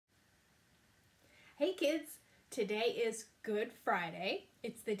Hey kids, today is Good Friday.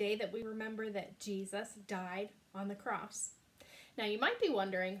 It's the day that we remember that Jesus died on the cross. Now you might be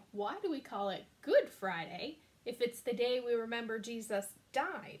wondering, why do we call it Good Friday if it's the day we remember Jesus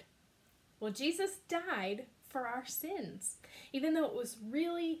died? Well, Jesus died for our sins. Even though it was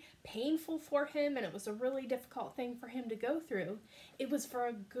really painful for him and it was a really difficult thing for him to go through, it was for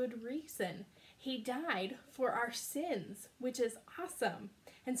a good reason. He died for our sins, which is awesome.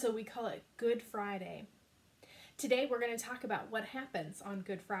 And so we call it Good Friday. Today we're going to talk about what happens on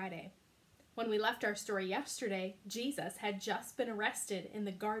Good Friday. When we left our story yesterday, Jesus had just been arrested in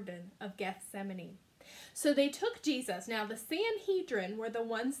the Garden of Gethsemane. So they took Jesus. Now the Sanhedrin were the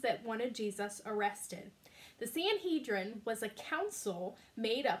ones that wanted Jesus arrested. The Sanhedrin was a council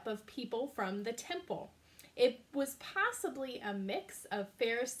made up of people from the temple. It was possibly a mix of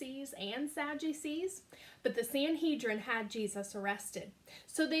Pharisees and Sadducees, but the Sanhedrin had Jesus arrested.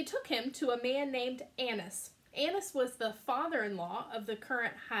 So they took him to a man named Annas. Annas was the father-in-law of the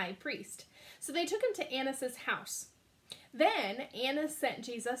current high priest. So they took him to Annas's house. Then Annas sent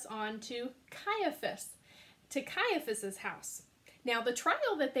Jesus on to Caiaphas's house. Now the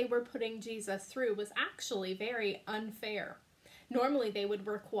trial that they were putting Jesus through was actually very unfair. Normally they would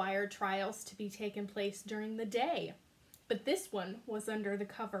require trials to be taken place during the day, but this one was under the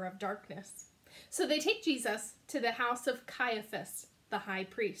cover of darkness. So they take Jesus to the house of Caiaphas, the high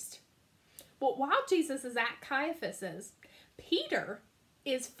priest. But while Jesus is at Caiaphas's, Peter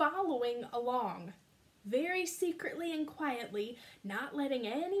is following along, very secretly and quietly, not letting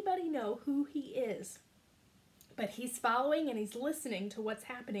anybody know who he is. But he's following and he's listening to what's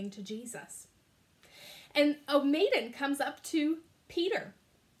happening to Jesus. And a maiden comes up to Peter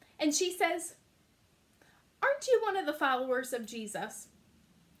and she says, "Aren't you one of the followers of Jesus?"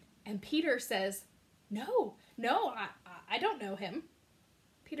 And Peter says, No, I don't know him."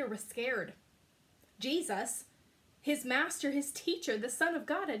 Peter was scared. Jesus, his master, his teacher, the Son of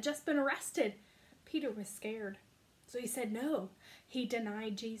God, had just been arrested. Peter was scared. So he said no. He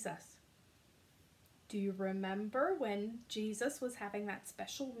denied Jesus. Do you remember when Jesus was having that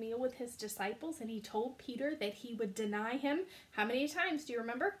special meal with his disciples and he told Peter that he would deny him? How many times do you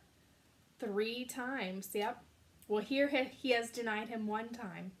remember? 3 times, yep. Well, here he has denied him 1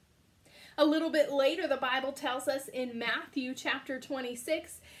 time. A little bit later, the Bible tells us in Matthew chapter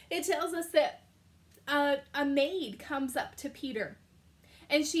 26, it tells us that a maid comes up to Peter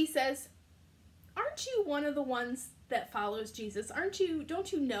and she says, "Aren't you one of the ones that follows Jesus?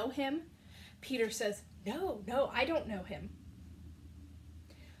 Don't you know him?" Peter says, No, I don't know him."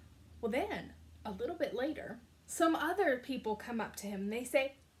 Well then, a little bit later, some other people come up to him and they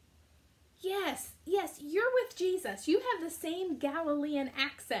say, Yes, you're with Jesus. You have the same Galilean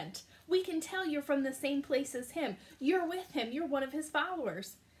accent. We can tell you're from the same place as him. You're with him. You're one of his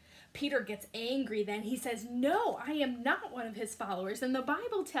followers." Peter gets angry then. He says, "No, I am not one of his followers." And the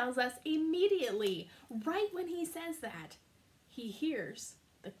Bible tells us immediately, right when he says that, he hears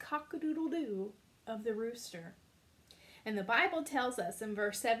the cock-a-doodle-doo of the rooster. And the Bible tells us in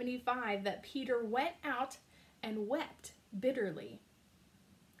verse 75 that Peter went out and wept bitterly.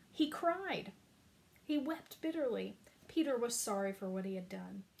 He cried. He wept bitterly. Peter was sorry for what he had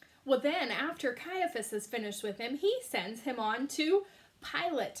done. Well then, after Caiaphas is finished with him, he sends him on to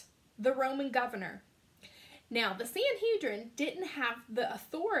Pilate, the Roman governor. Now, the Sanhedrin didn't have the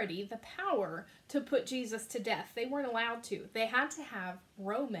authority, the power to put Jesus to death. They weren't allowed to. They had to have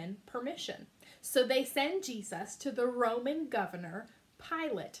Roman permission. So they send Jesus to the Roman governor,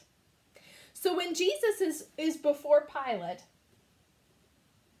 Pilate. So when Jesus is before Pilate,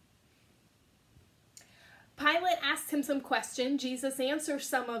 Pilate asks him some questions. Jesus answers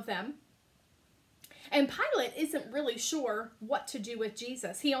some of them. And Pilate isn't really sure what to do with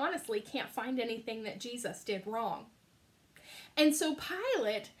Jesus. He honestly can't find anything that Jesus did wrong. And so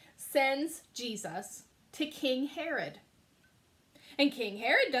Pilate sends Jesus to King Herod. And King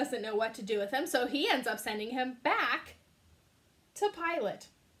Herod doesn't know what to do with him, so he ends up sending him back to Pilate.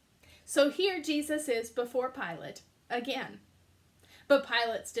 So here Jesus is before Pilate again. But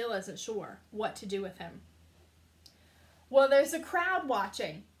Pilate still isn't sure what to do with him. Well, there's a crowd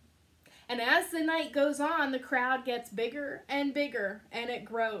watching. And as the night goes on, the crowd gets bigger and bigger, and it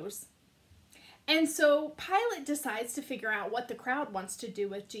grows. And so Pilate decides to figure out what the crowd wants to do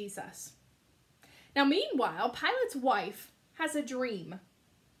with Jesus. Now, meanwhile, Pilate's wife has a dream.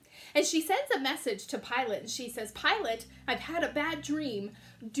 And she sends a message to Pilate, and she says, "Pilate, I've had a bad dream.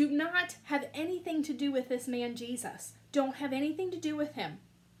 Do not have anything to do with this man Jesus. Don't have anything to do with him."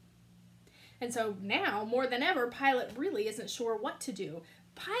 And so now, more than ever, Pilate really isn't sure what to do.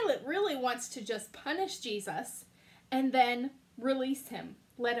 Pilate really wants to just punish Jesus and then release him,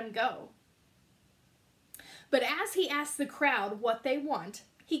 let him go. But as he asks the crowd what they want,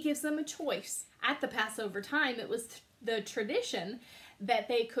 he gives them a choice. At the Passover time, it was the tradition that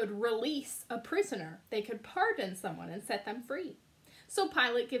they could release a prisoner. They could pardon someone and set them free. So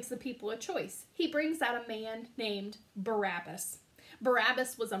Pilate gives the people a choice. He brings out a man named Barabbas.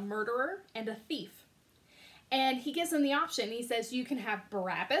 Barabbas was a murderer and a thief. And he gives them the option. He says, you can have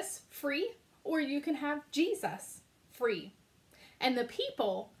Barabbas free, or you can have Jesus free. And the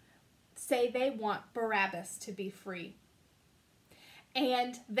people say they want Barabbas to be free.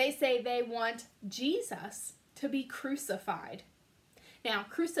 And they say they want Jesus to be crucified. Now,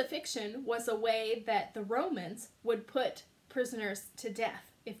 crucifixion was a way that the Romans would put prisoners to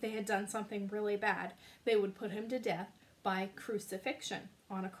death. If they had done something really bad, they would put him to death by crucifixion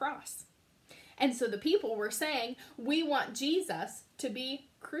on a cross. And so the people were saying, we want Jesus to be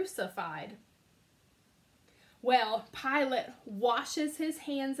crucified. Well, Pilate washes his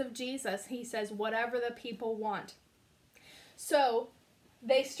hands of Jesus. He says, whatever the people want. So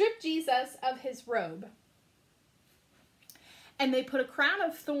they strip Jesus of his robe. And they put a crown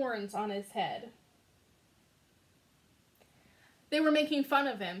of thorns on his head. They were making fun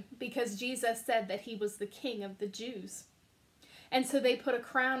of him because Jesus said that he was the king of the Jews. And so they put a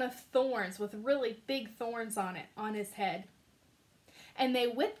crown of thorns with really big thorns on it, on his head. And they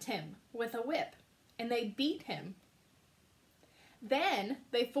whipped him with a whip. And they beat him. Then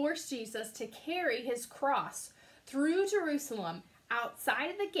they forced Jesus to carry his cross through Jerusalem outside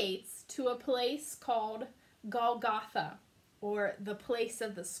of the gates to a place called Golgotha, or the place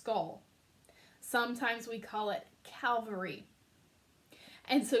of the skull. Sometimes we call it Calvary.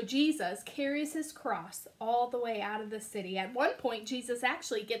 And so Jesus carries his cross all the way out of the city. At one point, Jesus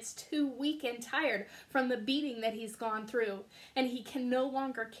actually gets too weak and tired from the beating that he's gone through, and he can no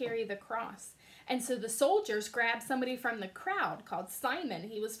longer carry the cross. And so the soldiers grab somebody from the crowd called Simon.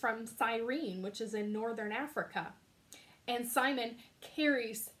 He was from Cyrene, which is in northern Africa. And Simon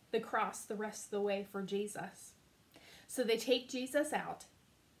carries the cross the rest of the way for Jesus. So they take Jesus out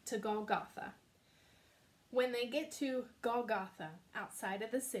to Golgotha. When they get to Golgotha, outside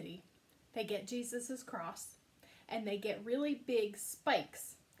of the city, they get Jesus' cross, and they get really big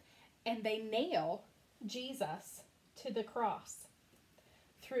spikes, and they nail Jesus to the cross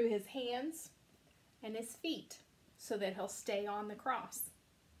through his hands and his feet so that he'll stay on the cross.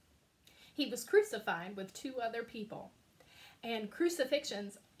 He was crucified with two other people, and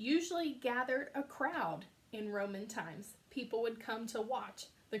crucifixions usually gathered a crowd in Roman times. People would come to watch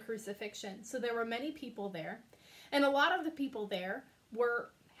the crucifixion. So there were many people there, and a lot of the people there were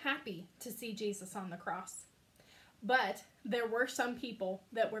happy to see Jesus on the cross. But there were some people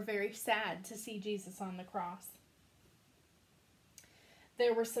that were very sad to see Jesus on the cross.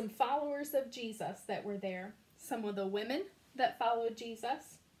 There were some followers of Jesus that were there, some of the women that followed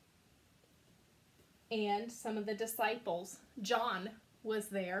Jesus, and some of the disciples. John was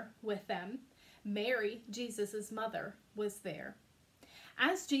there with them. Mary, Jesus' mother, was there.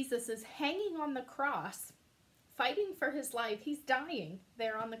 As Jesus is hanging on the cross, fighting for his life, he's dying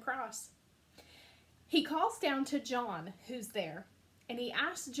there on the cross. He calls down to John, who's there, and he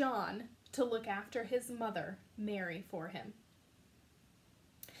asks John to look after his mother, Mary, for him.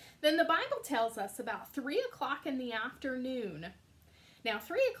 Then the Bible tells us about 3 o'clock in the afternoon. Now,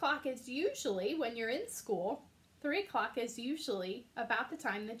 3 o'clock is usually, when you're in school, 3 o'clock is usually about the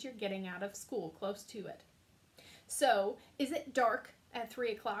time that you're getting out of school, close to it. So, is it dark at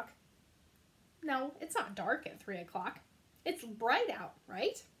 3 o'clock? No, it's not dark at 3 o'clock. It's bright out,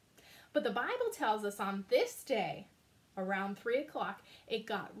 right? But the Bible tells us on this day, around 3 o'clock, it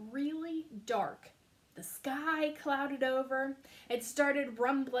got really dark. The sky clouded over, it started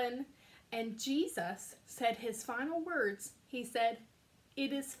rumbling, and Jesus said his final words. He said,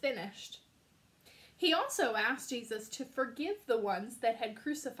 "It is finished." He also asked Jesus to forgive the ones that had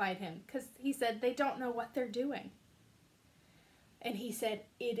crucified him, because he said they don't know what they're doing. And he said,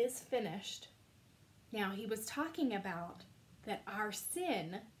 "It is finished." Now, he was talking about that our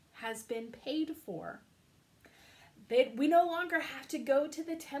sin has been paid for. That we no longer have to go to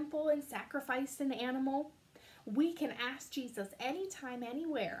the temple and sacrifice an animal. We can ask Jesus anytime,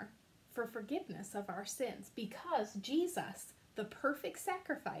 anywhere for forgiveness of our sins, because Jesus, the perfect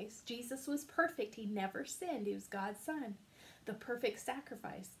sacrifice, Jesus was perfect. He never sinned. He was God's Son. The perfect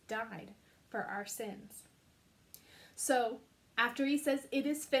sacrifice died for our sins. So after he says it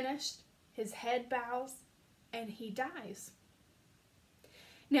is finished, his head bows and he dies.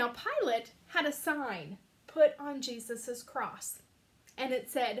 Now Pilate had a sign put on Jesus' cross, and it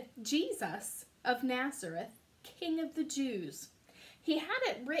said, "Jesus of Nazareth, King of the Jews." He had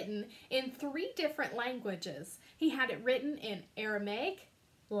it written in 3 different languages. He had it written in Aramaic,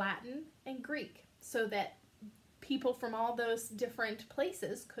 Latin, and Greek, so that people from all those different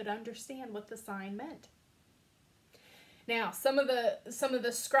places could understand what the sign meant. Now, some of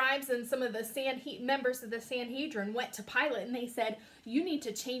the scribes and some of the members of the Sanhedrin went to Pilate and they said, you need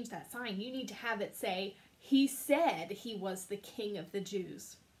to change that sign. You need to have it say, he said he was the king of the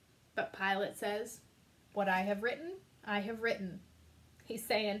Jews. But Pilate says, what I have written, I have written. He's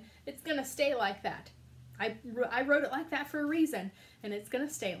saying, it's going to stay like that. I wrote it like that for a reason, and it's going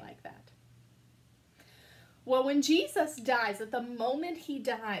to stay like that. Well, when Jesus dies, at the moment he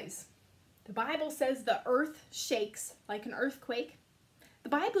dies, the Bible says the earth shakes like an earthquake. The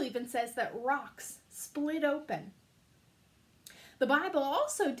Bible even says that rocks split open. The Bible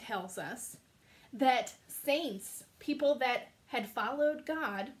also tells us that saints, people that had followed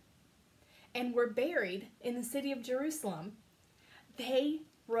God and were buried in the city of Jerusalem, they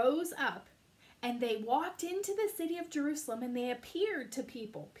rose up and they walked into the city of Jerusalem and they appeared to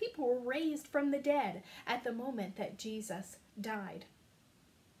people. People were raised from the dead at the moment that Jesus died.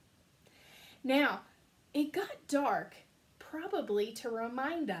 Now, it got dark probably to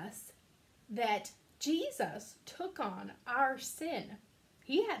remind us that Jesus took on our sin.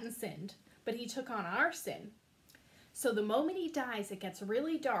 He hadn't sinned, but he took on our sin. So the moment he dies, it gets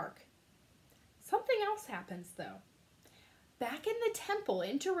really dark. Something else happens though. Back in the temple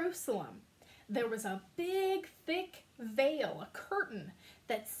in Jerusalem, there was a big, thick veil, a curtain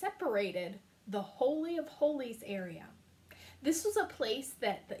that separated the Holy of Holies area. This was a place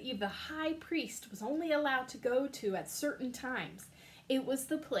that the high priest was only allowed to go to at certain times. It was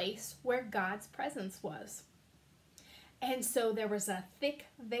the place where God's presence was. And so there was a thick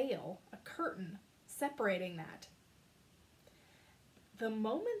veil, a curtain, separating that. The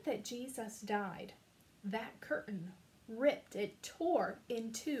moment that Jesus died, that curtain ripped, it tore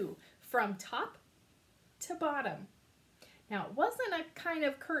in two from top to bottom. Now, it wasn't a kind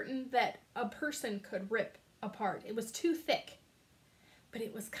of curtain that a person could rip apart. It was too thick. But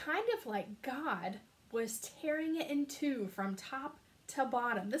it was kind of like God was tearing it in two from top to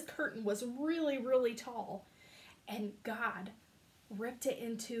bottom. This curtain was really, really tall. And God ripped it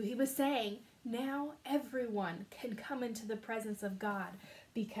in two. He was saying, now everyone can come into the presence of God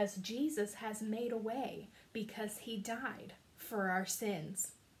because Jesus has made a way, because he died for our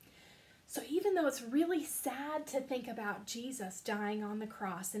sins. So even though it's really sad to think about Jesus dying on the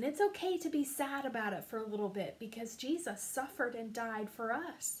cross, and it's okay to be sad about it for a little bit because Jesus suffered and died for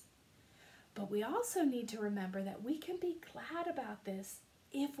us. But we also need to remember that we can be glad about this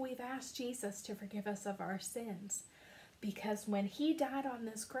if we've asked Jesus to forgive us of our sins. Because when he died on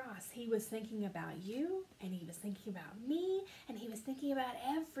this cross, he was thinking about you, and he was thinking about me, and he was thinking about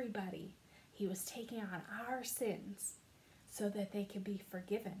everybody. He was taking on our sins so that they could be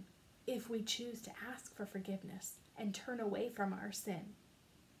forgiven if we choose to ask for forgiveness and turn away from our sin.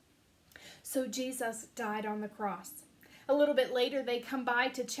 So Jesus died on the cross. A little bit later, they come by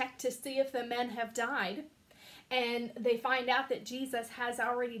to check to see if the men have died, and they find out that Jesus has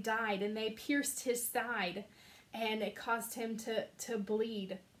already died, and they pierced his side, and it caused him to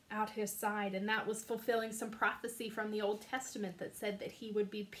bleed out his side, and that was fulfilling some prophecy from the Old Testament that said that he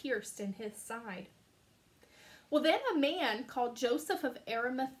would be pierced in his side. Well, then a man called Joseph of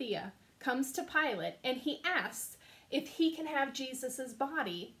Arimathea comes to Pilate, and he asks if he can have Jesus's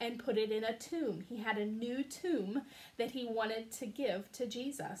body and put it in a tomb. He had a new tomb that he wanted to give to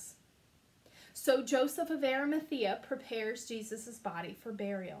Jesus. So Joseph of Arimathea prepares Jesus's body for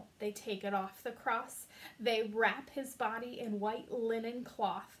burial. They take it off the cross. They wrap his body in white linen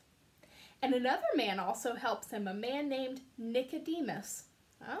cloth. And another man also helps him, a man named Nicodemus.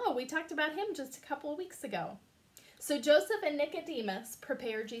 Oh, we talked about him just a couple of weeks ago. So Joseph and Nicodemus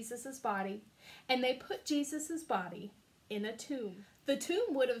prepare Jesus's body, and they put Jesus's body in a tomb. The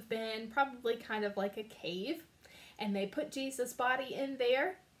tomb would have been probably kind of like a cave, and they put Jesus' body in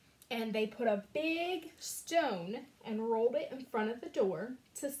there, and they put a big stone and rolled it in front of the door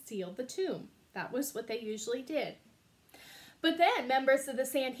to seal the tomb. That was what they usually did. But then members of the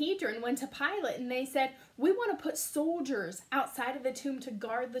Sanhedrin went to Pilate and they said, we want to put soldiers outside of the tomb to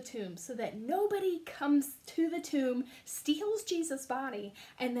guard the tomb so that nobody comes to the tomb, steals Jesus' body,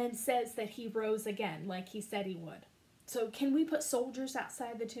 and then says that he rose again like he said he would. So can we put soldiers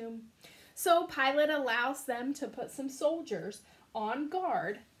outside the tomb? So Pilate allows them to put some soldiers on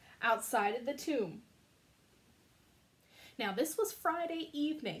guard outside of the tomb. Now this was Friday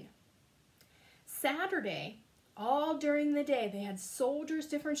evening. Saturday, all during the day, they had soldiers,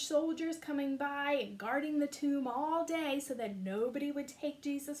 different soldiers coming by and guarding the tomb all day so that nobody would take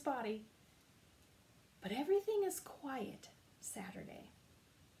Jesus' body. But everything is quiet Saturday.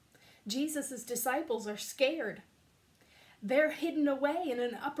 Jesus' disciples are scared. They're hidden away in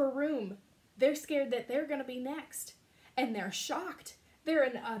an upper room. They're scared that they're going to be next. And they're shocked. They're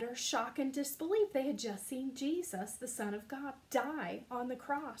in utter shock and disbelief. They had just seen Jesus, the Son of God, die on the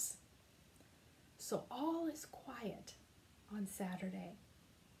cross. So all is quiet on Saturday.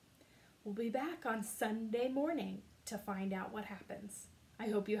 We'll be back on Sunday morning to find out what happens. I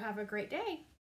hope you have a great day.